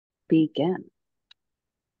begin.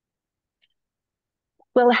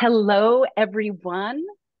 Well, hello, everyone,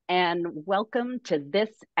 and welcome to this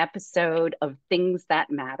episode of Things That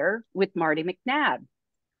Matter with Marty McNabb.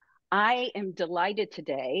 I am delighted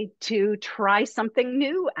today to try something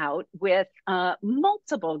new out with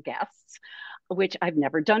multiple guests, which I've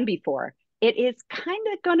never done before. It is kind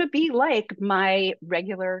of going to be like my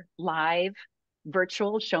regular live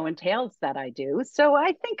virtual show and tales that I do. So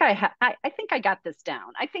I think I got this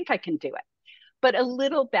down. I think I can do it. But a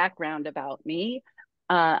little background about me.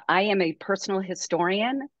 I am a personal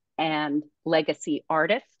historian and legacy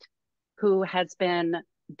artist who has been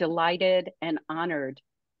delighted and honored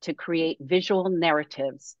to create visual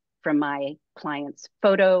narratives from my clients'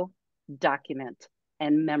 photo, document,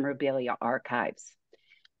 and memorabilia archives.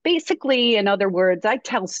 Basically, in other words, I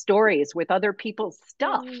tell stories with other people's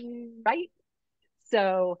stuff, right?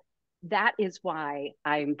 So that is why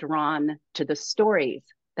I'm drawn to the stories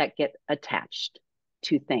that get attached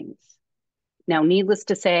to things. Now, needless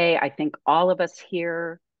to say, I think all of us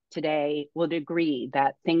here today would agree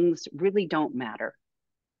that things really don't matter.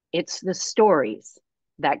 It's the stories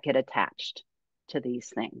that get attached to these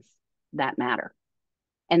things that matter.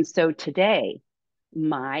 And so today,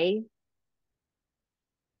 my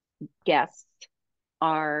guests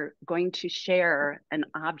are going to share an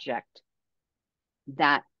object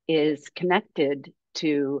that is connected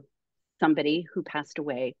to somebody who passed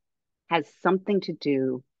away, has something to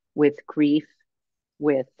do with grief,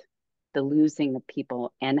 with the losing of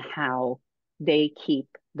people, and how they keep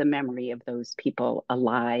the memory of those people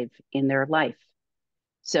alive in their life.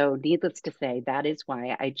 So, needless to say, that is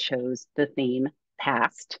why I chose the theme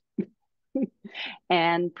past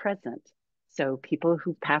and present. So, people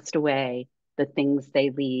who passed away, the things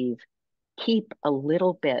they leave, keep a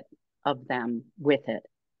little bit of them with it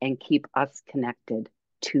and keep us connected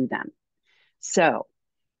to them. So,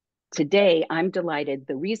 today, I'm delighted.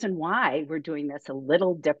 The reason why we're doing this a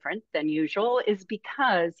little different than usual is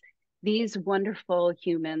because these wonderful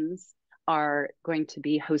humans are going to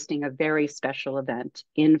be hosting a very special event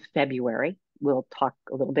in February. We'll talk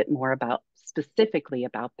a little bit more about specifically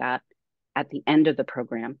about that at the end of the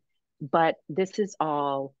program. But this is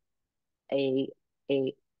all a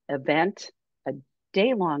event, a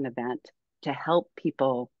day-long event to help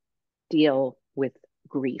people deal with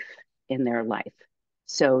grief in their life.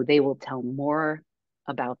 So they will tell more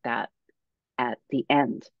about that at the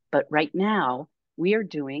end. But right now, we are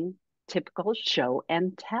doing typical show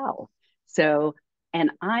and tell. So,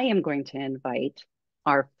 and I am going to invite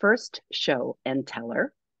our first show and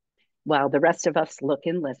teller while the rest of us look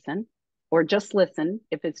and listen, or just listen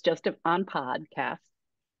if it's just on podcast,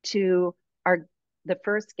 to our the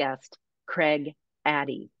first guest, Craig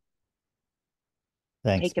Addy.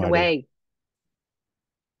 Thanks, Take it Marty. away.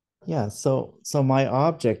 Yeah, so my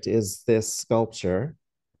object is this sculpture.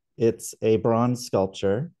 It's a bronze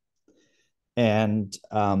sculpture, and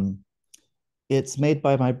it's made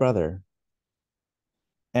by my brother.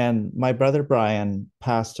 And my brother Brian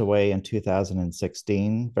passed away in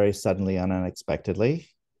 2016, very suddenly and unexpectedly.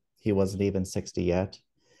 He wasn't even 60 yet.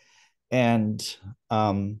 And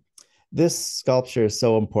this sculpture is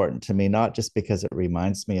so important to me, not just because it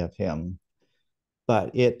reminds me of him,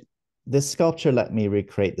 but this sculpture let me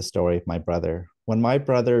recreate the story of my brother. When my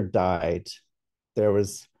brother died, there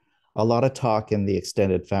was a lot of talk in the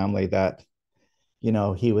extended family that,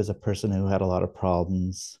 he was a person who had a lot of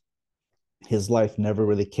problems. His life never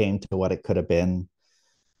really came to what it could have been.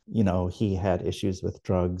 He had issues with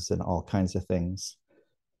drugs and all kinds of things.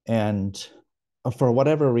 And for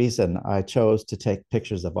whatever reason, I chose to take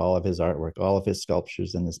pictures of all of his artwork, all of his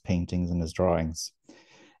sculptures and his paintings and his drawings.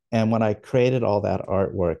 And when I created all that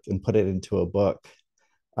artwork and put it into a book,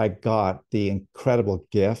 I got the incredible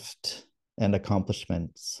gift and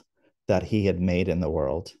accomplishments that he had made in the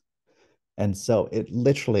world. And so it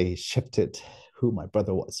literally shifted who my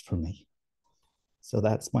brother was for me. So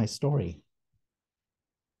that's my story.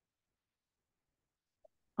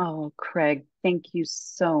 Oh, Craig, thank you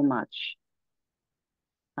so much.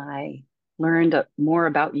 I learned more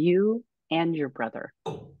about you and your brother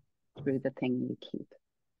through the thing you keep.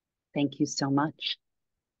 Thank you so much.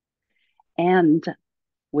 And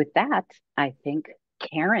with that, I think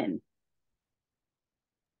Karen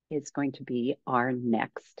is going to be our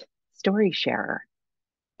next story sharer.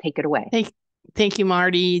 Take it away. Thank you,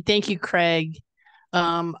 Marty. Thank you, Craig.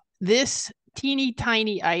 This teeny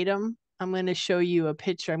tiny item, I'm going to show you a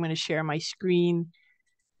picture. I'm going to share my screen.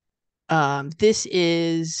 This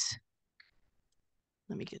is,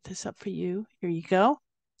 let me get this up for you. Here you go.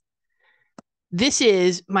 This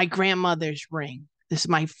is my grandmother's ring. This is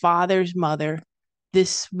my father's mother.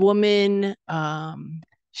 This woman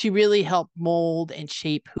she really helped mold and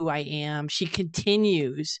shape who I am. She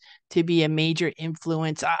continues to be a major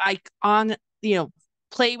influence. I on,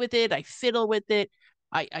 play with it. I fiddle with it.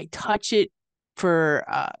 I touch it for,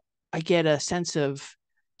 I get a sense of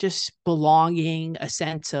just belonging, a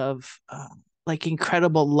sense of like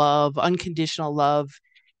incredible love, unconditional love.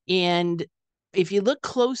 And if you look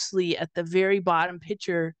closely at the very bottom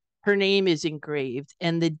picture, her name is engraved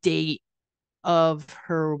and the date of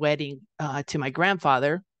her wedding to my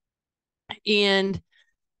grandfather. And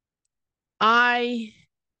I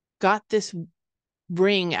got this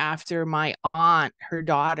ring after my aunt, her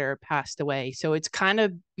daughter, passed away. So it's kind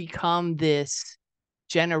of become this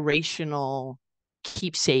generational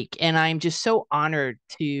keepsake. And I'm just so honored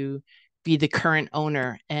to be the current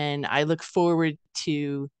owner. And I look forward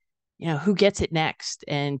to, who gets it next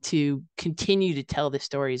and to continue to tell the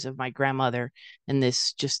stories of my grandmother and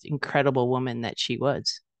this just incredible woman that she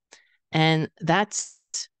was. And that's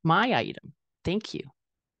my item. Thank you.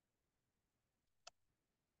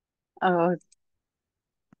 Oh,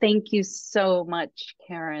 thank you so much,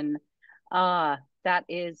 Karen. That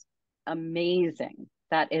is amazing.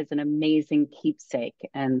 That is an amazing keepsake.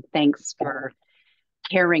 And thanks for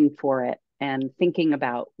caring for it and thinking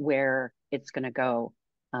about where it's going to go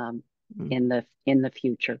in the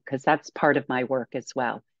future, because that's part of my work as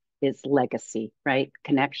well, is legacy, right?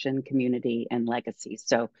 Connection, community, and legacy.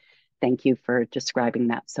 So thank you for describing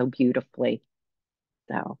that so beautifully.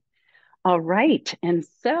 So, all right. And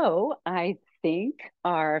so I think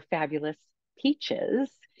our fabulous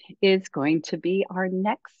Peaches is going to be our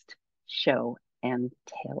next show and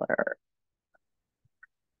teller.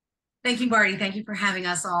 Thank you, Marty. Thank you for having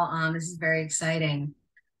us all on. This is very exciting.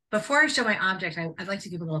 Before I show my object, I'd like to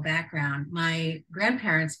give a little background. My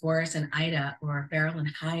grandparents, Boris and Ida, or Beryl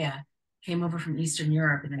and Chaya, came over from Eastern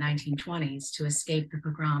Europe in the 1920s to escape the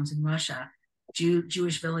pogroms in Russia.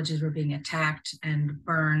 Jewish villages were being attacked and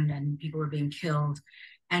burned, and people were being killed,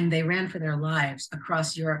 and they ran for their lives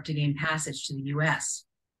across Europe to gain passage to the US.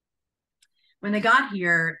 When they got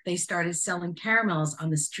here, they started selling caramels on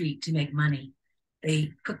the street to make money.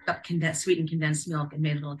 They cooked up sweetened condensed milk and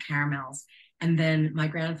made little caramels. And then my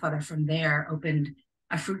grandfather from there opened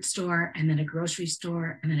a fruit store, and then a grocery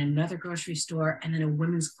store, and then another grocery store, and then a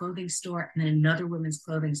women's clothing store, and then another women's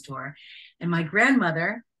clothing store. And my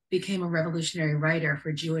grandmother became a revolutionary writer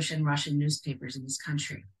for Jewish and Russian newspapers in this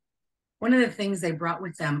country. One of the things they brought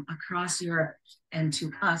with them across Europe and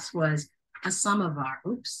to us was a samovar.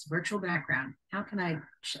 Oops, virtual background. How can I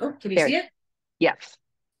show? Can you see it? Yes.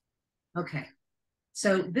 Okay.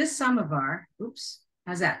 So this samovar, oops,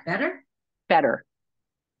 how's that? Better? Better.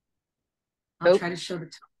 I'll try to show the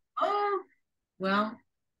top. Oh, well,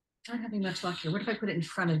 I'm not having much luck here. What if I put it in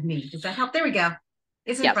front of me? Does that help? There we go.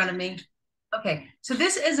 It's in front of me. Okay. So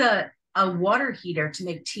this is a water heater to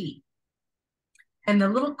make tea. And the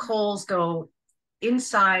little coals go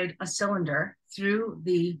inside a cylinder through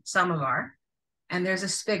the samovar. And there's a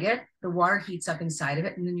spigot. The water heats up inside of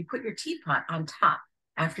it. And then you put your teapot on top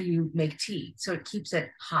after you make tea. So it keeps it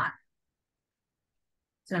hot.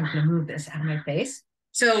 So I'm going to move this out of my face.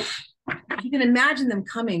 So you can imagine them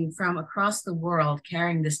coming from across the world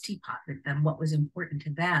carrying this teapot with them, what was important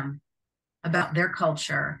to them about their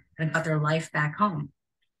culture and about their life back home.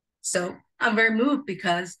 So I'm very moved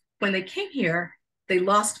because when they came here, they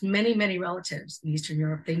lost many, many relatives in Eastern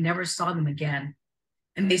Europe. They never saw them again.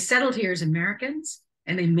 And they settled here as Americans,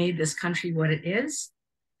 and they made this country what it is.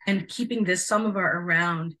 And keeping this samovar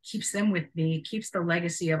around keeps them with me, keeps the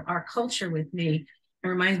legacy of our culture with me. It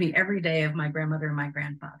reminds me every day of my grandmother and my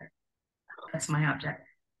grandfather. That's my object.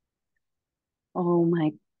 Oh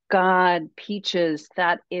my God, Peaches,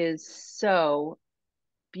 that is so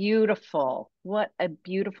beautiful. What a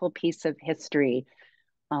beautiful piece of history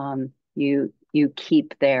you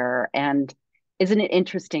keep there. And isn't it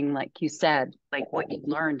interesting, like you said, like what you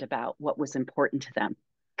learned about what was important to them?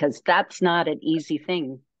 Because that's not an easy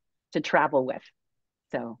thing to travel with.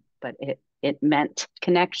 So, but it meant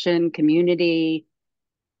connection, community,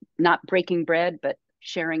 not breaking bread, but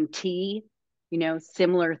sharing tea,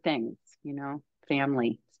 similar things,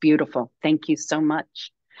 family. It's beautiful. Thank you so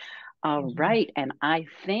much. All right. And I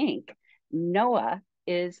think Noah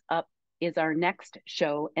is our next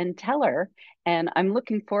show and teller. And I'm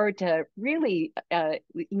looking forward to really,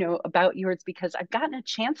 about yours, because I've gotten a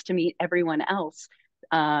chance to meet everyone else.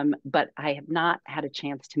 But I have not had a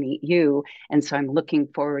chance to meet you. And so I'm looking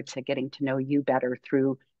forward to getting to know you better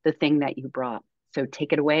through the thing that you brought. So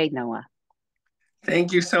take it away, Noah.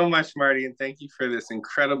 Thank you so much, Marty. And thank you for this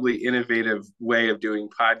incredibly innovative way of doing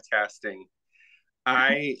podcasting.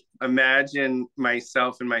 I imagine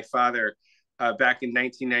myself and my father back in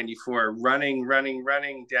 1994,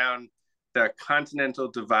 running down the Continental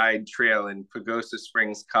Divide Trail in Pagosa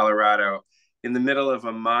Springs, Colorado, in the middle of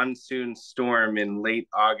a monsoon storm in late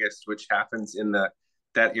August, which happens in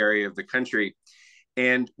that area of the country.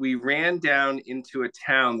 And we ran down into a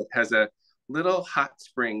town that has a little hot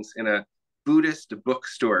springs in a Buddhist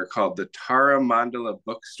bookstore called the Tara Mandala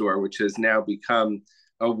Bookstore, which has now become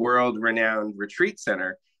a world-renowned retreat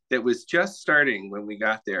center that was just starting when we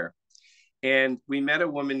got there. And we met a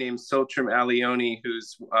woman named Sultram Alioni,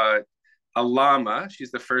 who's a Lama.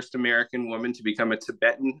 She's the first American woman to become a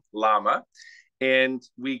Tibetan Lama. And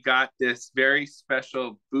we got this very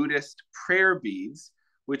special Buddhist prayer beads,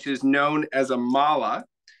 which is known as a mala.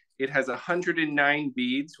 It has 109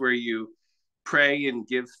 beads where you pray and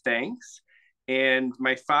give thanks. And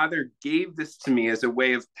my father gave this to me as a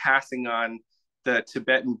way of passing on the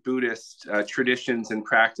Tibetan Buddhist traditions and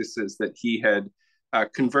practices that he had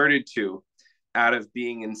converted to out of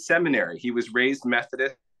being in seminary. He was raised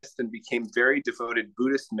Methodist and became very devoted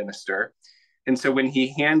Buddhist minister. And so when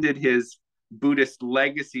he handed his Buddhist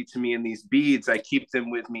legacy to me in these beads, I keep them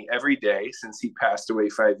with me every day since he passed away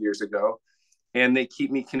 5 years ago. And they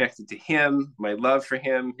keep me connected to him, my love for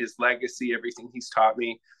him, his legacy, everything he's taught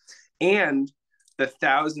me, and the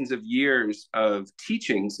thousands of years of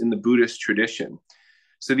teachings in the Buddhist tradition.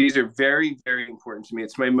 So these are very, very important to me.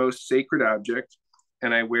 It's my most sacred object,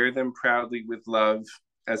 and I wear them proudly with love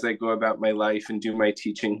as I go about my life and do my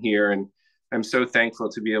teaching here. And I'm so thankful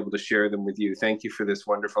to be able to share them with you. Thank you for this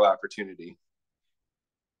wonderful opportunity.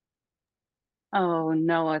 Oh,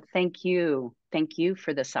 Noah, thank you. Thank you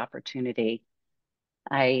for this opportunity.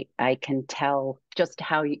 I can tell just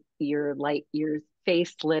how your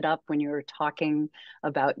face lit up when you were talking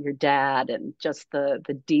about your dad and just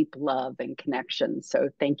the deep love and connection. So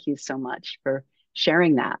thank you so much for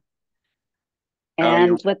sharing that.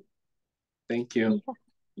 And thank you.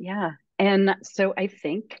 Yeah. And so I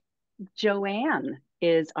think Joanne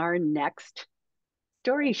is our next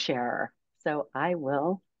story sharer. So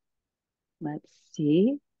let's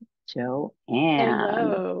see, Joanne.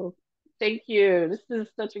 Hello. Thank you. This is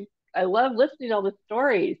I love listening to all the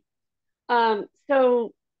stories.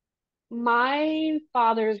 So my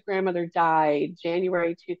father's grandmother died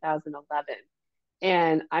January 2011,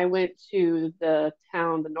 and I went to the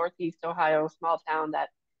Northeast Ohio small town that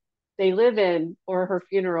they live in for her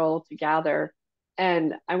funeral to gather.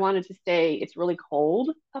 And I wanted to say it's really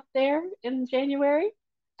cold up there in January.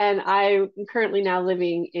 And I'm currently now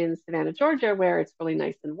living in Savannah, Georgia, where it's really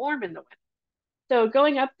nice and warm in the winter. So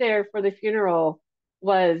going up there for the funeral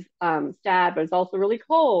was sad, but it's also really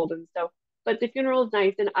cold. But the funeral is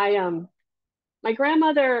nice. And my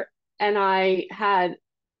grandmother and I had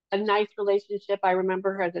a nice relationship. I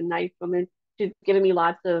remember her as a nice woman. She's given me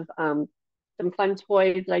lots of some fun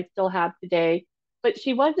toys that I still have today. But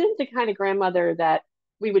she wasn't the kind of grandmother that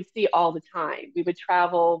we would see all the time. We would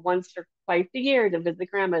travel once or twice a year to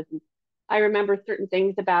visit grandmas. And I remember certain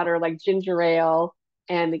things about her, like ginger ale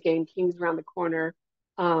and the game Kings Around the Corner.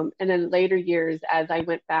 And then later years, as I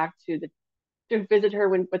went back to visit her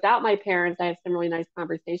without my parents, I had some really nice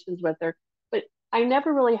conversations with her. But I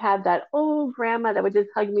never really had that, oh, grandma that would just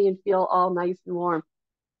hug me and feel all nice and warm.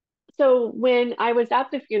 So when I was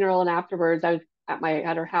at the funeral and afterwards, I was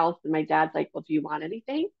at her house, and my dad's like, "Well, do you want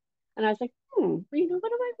anything?" And I was like, what do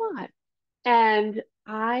I want?" And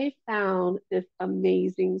I found this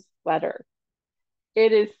amazing sweater.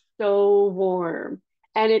 It is so warm.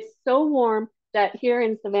 And it's so warm that here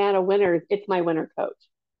in Savannah winters, it's my winter coat.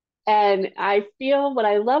 And I feel what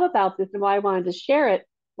I love about this and why I wanted to share it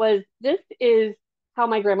was this is how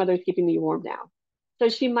my grandmother's keeping me warm now. So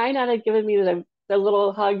she might not have given me the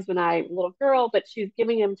little hugs when I was a little girl, but she's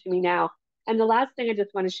giving them to me now. And the last thing I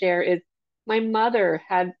just want to share is my mother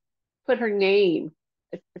had put her name.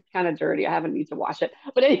 It's kind of dirty. I haven't need to wash it.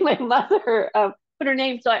 But anyway, mother put her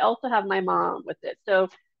name. So I also have my mom with it. So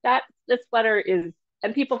this sweater is,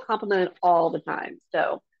 and people compliment it all the time.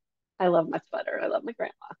 So I love my sweater. I love my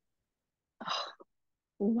grandma. Oh,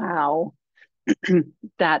 wow.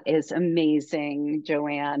 That is amazing,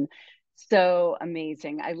 Joanne. So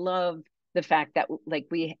amazing. I love the fact that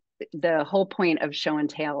the whole point of show and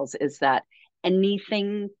tales is that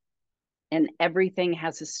anything and everything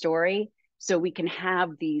has a story. So we can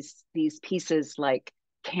have these pieces like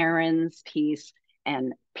Karen's piece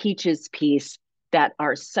and Peach's piece that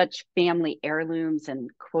are such family heirlooms and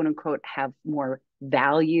quote unquote have more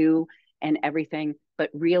value and everything. But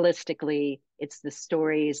realistically, it's the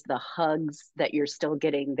stories, the hugs that you're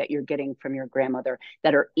getting from your grandmother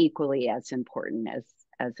that are equally as important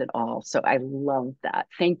as it all. So I love that.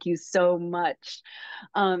 Thank you so much.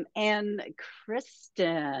 And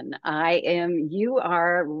Kristen, you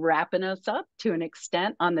are wrapping us up to an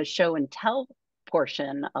extent on the show and tell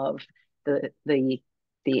portion of the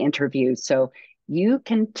interview. So you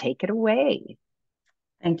can take it away.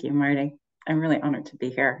 Thank you, Marty. I'm really honored to be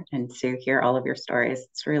here and to hear all of your stories.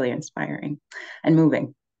 It's really inspiring and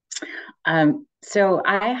moving. So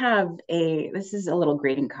I have this is a little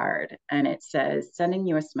greeting card, and it says, sending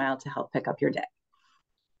you a smile to help pick up your day.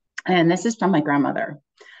 And this is from my grandmother.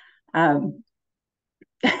 Um,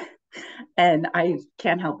 and I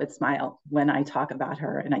can't help but smile when I talk about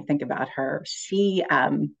her and I think about her. She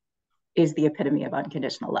is the epitome of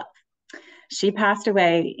unconditional love. She passed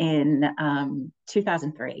away in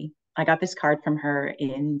 2003. I got this card from her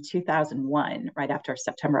in 2001, right after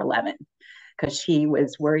September 11th, because she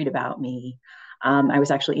was worried about me. I was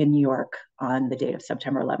actually in New York on the date of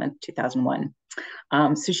September 11th, 2001.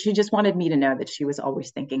 So she just wanted me to know that she was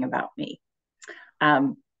always thinking about me.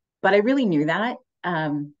 But I really knew that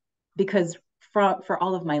because for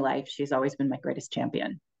all of my life, she's always been my greatest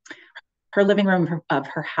champion. Her living room of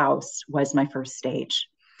her house was my first stage.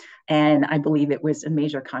 And I believe it was a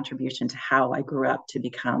major contribution to how I grew up to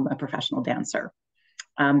become a professional dancer.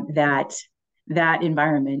 That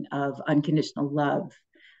environment of unconditional love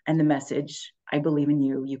and the message, I believe in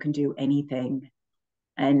you, you can do anything,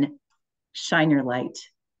 and shine your light,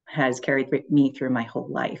 has carried me through my whole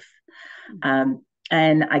life.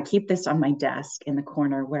 And I keep this on my desk in the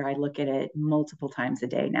corner where I look at it multiple times a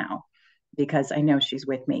day now, because I know she's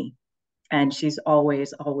with me. And she's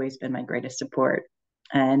always, always been my greatest support.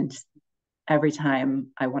 And every time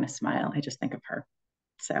I want to smile, I just think of her.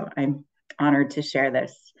 So I'm honored to share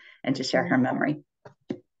this and to share her memory.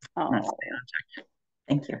 Oh.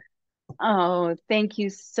 Thank you. Oh, thank you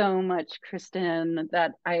so much, Kristen.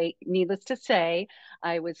 Needless to say,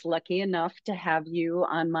 I was lucky enough to have you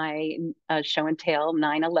on my show and tell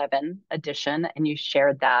 9/11 edition, and you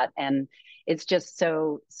shared that. And it's just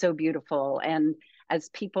so beautiful. And as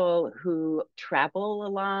people who travel a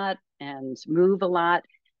lot and move a lot,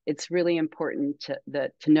 it's really important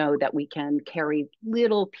to know that we can carry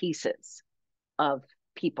little pieces of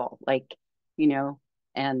people, like,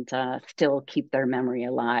 and still keep their memory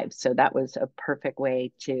alive. So that was a perfect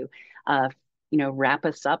way to, wrap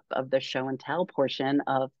us up of the show and tell portion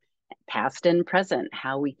of past and present,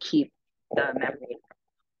 how we keep the memory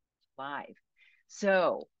alive.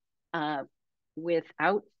 So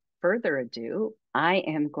without further ado, I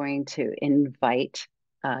am going to invite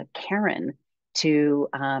Karen to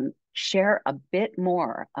share a bit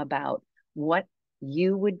more about what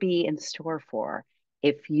you would be in store for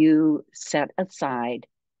if you set aside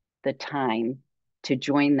the time to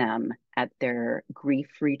join them at their grief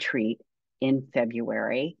retreat in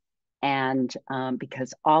February. And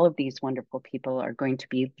because all of these wonderful people are going to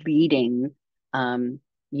be leading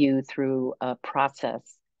you through a process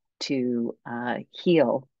to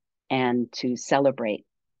heal and to celebrate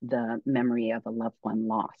the memory of a loved one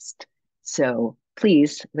lost. So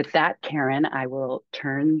please, with that, Karen, I will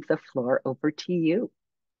turn the floor over to you.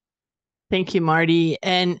 Thank you, Marty.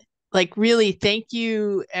 And really, thank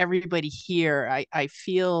you, everybody here. I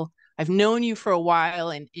feel I've known you for a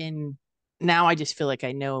while, and now I just feel like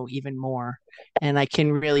I know even more, and I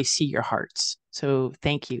can really see your hearts. So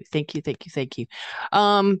thank you, thank you, thank you, thank you.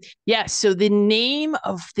 Yeah, so the name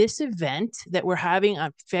of this event that we're having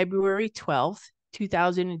on February 12th,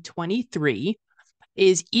 2023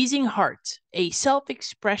 is Easing Heart, a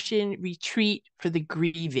self-expression retreat for the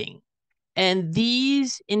grieving. And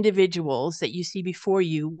these individuals that you see before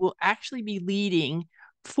you will actually be leading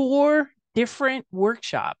 4 different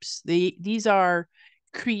workshops. These are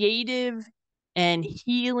creative and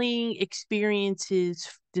healing experiences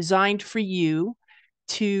designed for you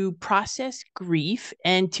to process grief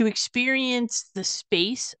and to experience the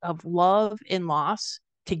space of love and loss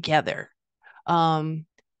together.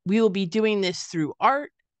 We will be doing this through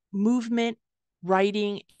art, movement,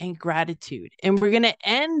 writing, and gratitude. And we're going to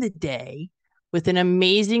end the day with an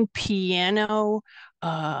amazing piano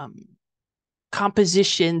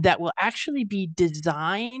composition that will actually be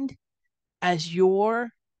designed as your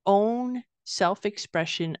own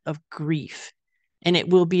self-expression of grief. And it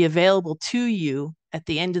will be available to you at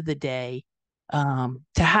the end of the day to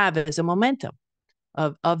have as a momentum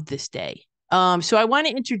of this day. So I want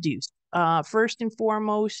to introduce, first and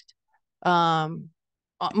foremost,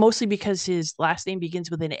 mostly because his last name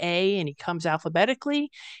begins with an A and he comes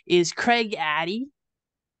alphabetically, is Craig Addy.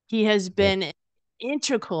 He has been an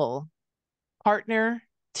integral partner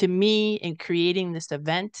to me in creating this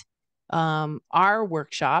event. our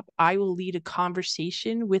workshop, I will lead a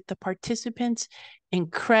conversation with the participants,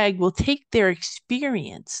 and Craig will take their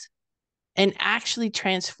experience and actually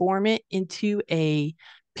transform it into a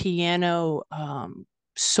piano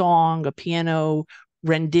song, a piano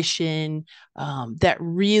rendition that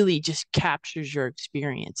really just captures your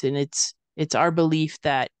experience. And it's our belief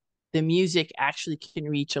that the music actually can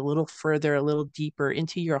reach a little further, a little deeper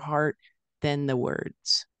into your heart than the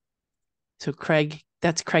words. So Craig,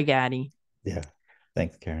 that's Craig Addy. Yeah.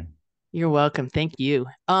 Thanks, Karen. You're welcome. Thank you.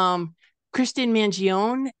 Kristen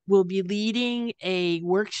Mangione will be leading a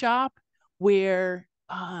workshop where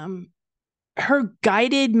her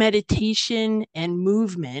guided meditation and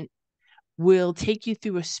movement will take you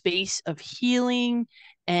through a space of healing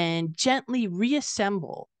and gently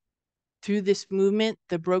reassemble through this movement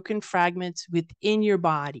the broken fragments within your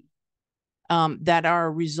body that are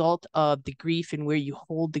a result of the grief and where you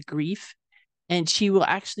hold the grief. And she will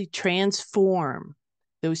actually transform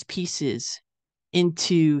those pieces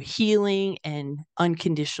into healing and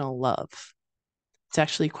unconditional love. It's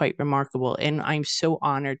actually quite remarkable. And I'm so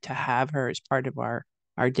honored to have her as part of our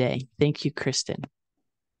day. Thank you, Kristen.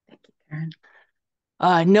 Thank you,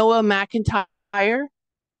 Karen. Noah McIntyre,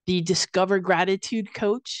 the Discover Gratitude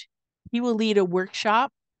coach, he will lead a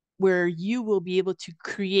workshop where you will be able to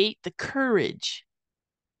create the courage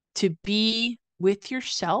to be with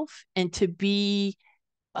yourself and to be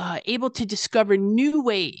able to discover new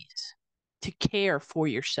ways to care for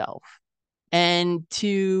yourself and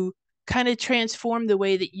to kind of transform the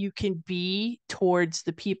way that you can be towards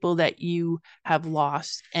the people that you have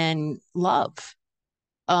lost and love.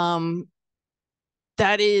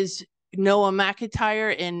 That is Noah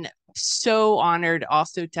McIntyre, and so honored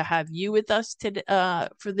also to have you with us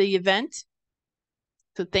for the event.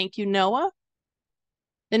 So thank you, Noah.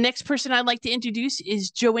 The next person I'd like to introduce is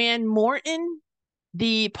Joanne Morton,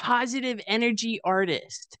 the positive energy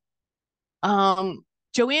artist.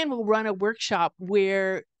 Joanne will run a workshop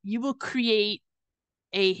where you will create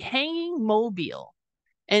a hanging mobile.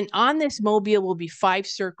 And on this mobile will be 5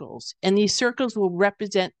 circles. And these circles will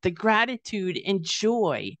represent the gratitude and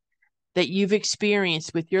joy that you've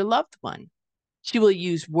experienced with your loved one. She will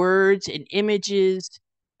use words and images.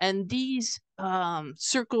 And these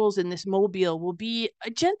circles in this mobile will be a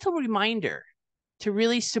gentle reminder to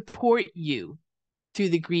really support you through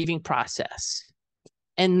the grieving process.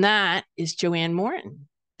 And that is Joanne Morton.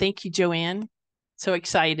 Thank you, Joanne. So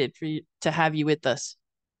excited to have you with us.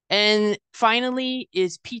 And finally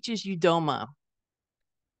is Peaches Udoma.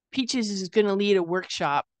 Peaches is going to lead a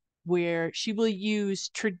workshop where she will use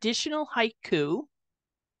traditional haiku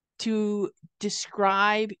to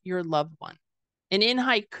describe your loved one. And in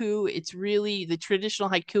haiku, it's really the traditional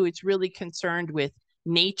haiku, it's really concerned with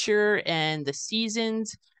nature and the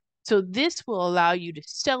seasons. So this will allow you to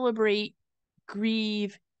celebrate,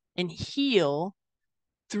 grieve, and heal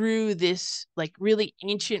through this like really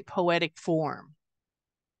ancient poetic form.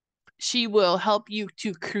 She will help you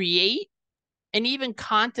to create and even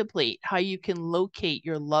contemplate how you can locate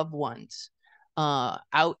your loved ones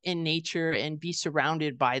out in nature and be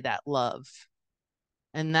surrounded by that love.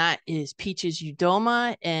 And that is Peaches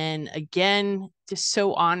Udoma. And again, just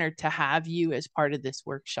so honored to have you as part of this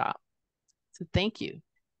workshop. So thank you.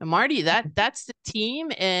 And Marty, that's the team.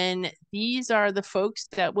 And these are the folks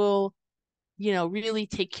that will, really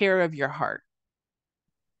take care of your heart.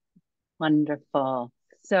 Wonderful.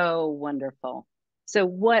 So wonderful. So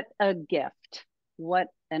what a gift. What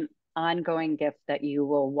an ongoing gift that you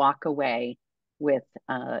will walk away with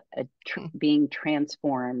being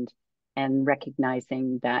transformed and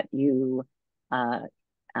recognizing that you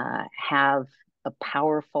have a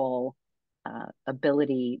powerful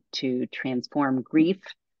ability to transform grief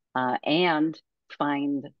and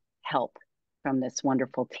find help from this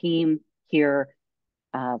wonderful team here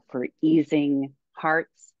for easing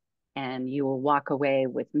hearts. And you will walk away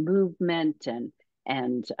with movement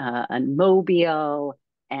and a mobile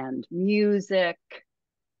and music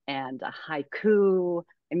and a haiku.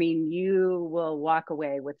 I mean, you will walk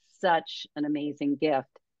away with such an amazing gift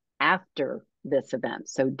after this event.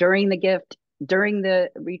 So during the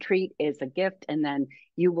retreat is a gift, and then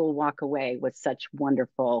you will walk away with such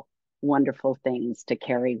wonderful, wonderful things to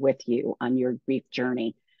carry with you on your grief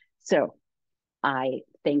journey. So I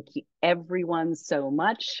thank you everyone so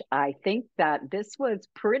much. I think that this was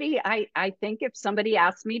I think if somebody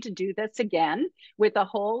asked me to do this again with a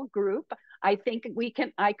whole group, I think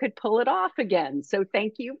I could pull it off again. So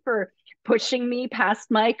thank you for pushing me past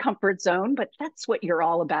my comfort zone, but that's what you're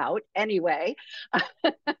all about anyway.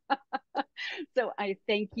 So I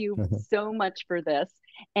thank you so much for this.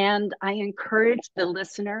 And I encourage the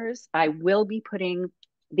listeners, I will be putting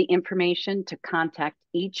the information to contact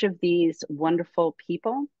each of these wonderful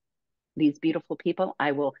people, these beautiful people.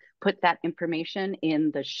 I will put that information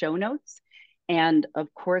in the show notes. And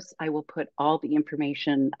of course, I will put all the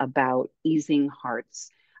information about Easing Hearts,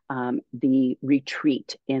 the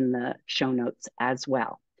retreat, in the show notes as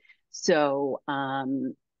well. So,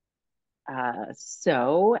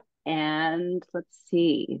 and let's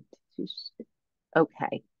see.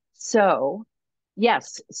 Okay. So,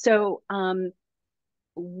 yes. So,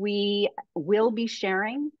 we will be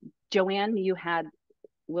sharing. Joanne,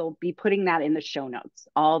 we'll be putting that in the show notes,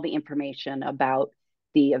 all the information about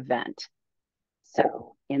the event.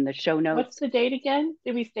 So in the show notes. What's the date again?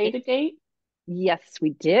 Did we say the date? Yes, we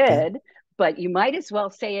did, but you might as well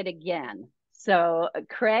say it again. So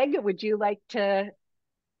Craig, would you like to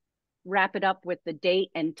wrap it up with the date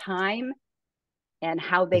and time and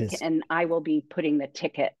how they can, and I will be putting the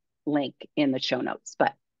ticket link in the show notes,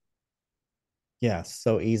 but. Yes,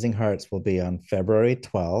 so Easing Hearts will be on February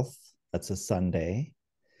 12th. That's a Sunday.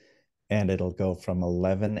 And it'll go from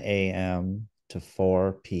 11 a.m. to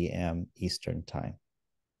 4 p.m. Eastern time.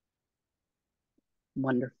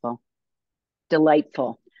 Wonderful.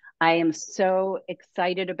 Delightful. I am so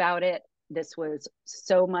excited about it. This was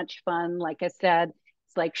so much fun. Like I said,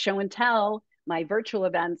 it's like show and tell, my virtual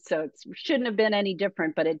events, so it shouldn't have been any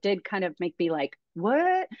different, but it did kind of make me like,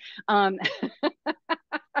 what?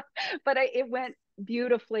 But it went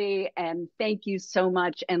beautifully, and thank you so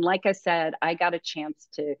much. And like I said, I got a chance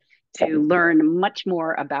to learn much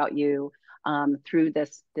more about you through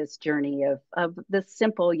this journey of the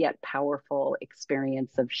simple yet powerful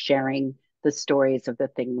experience of sharing the stories of the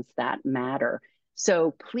things that matter.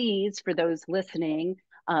 So please, for those listening,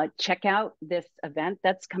 check out this event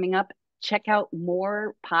that's coming up. Check out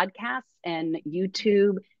more podcasts and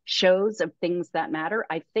YouTube shows of things that matter.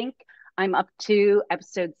 I think I'm up to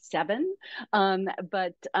episode 7.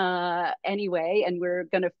 But anyway, and we're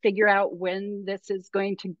going to figure out when this is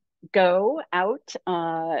going to go out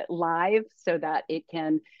live so that it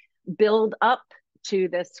can build up to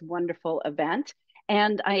this wonderful event.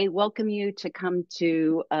 And I welcome you to come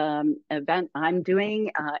to an event I'm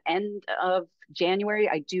doing end of January.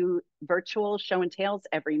 I do virtual show and tales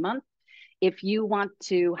every month. If you want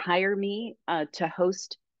to hire me to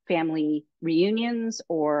host family reunions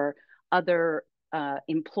or other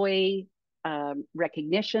employee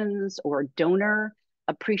recognitions or donor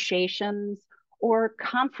appreciations or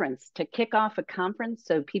conference, to kick off a conference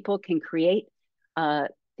so people can create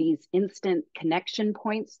these instant connection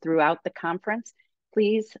points throughout the conference,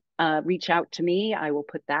 please reach out to me. I will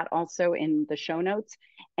put that also in the show notes.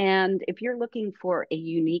 And if you're looking for a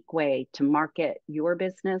unique way to market your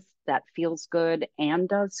business that feels good and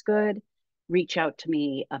does good, reach out to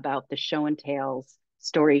me about the Show and Tales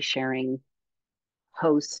story sharing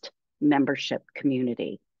host membership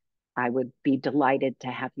community. I would be delighted to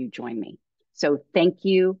have you join me. So thank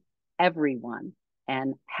you, everyone,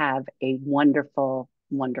 and have a wonderful,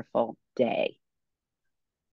 wonderful day.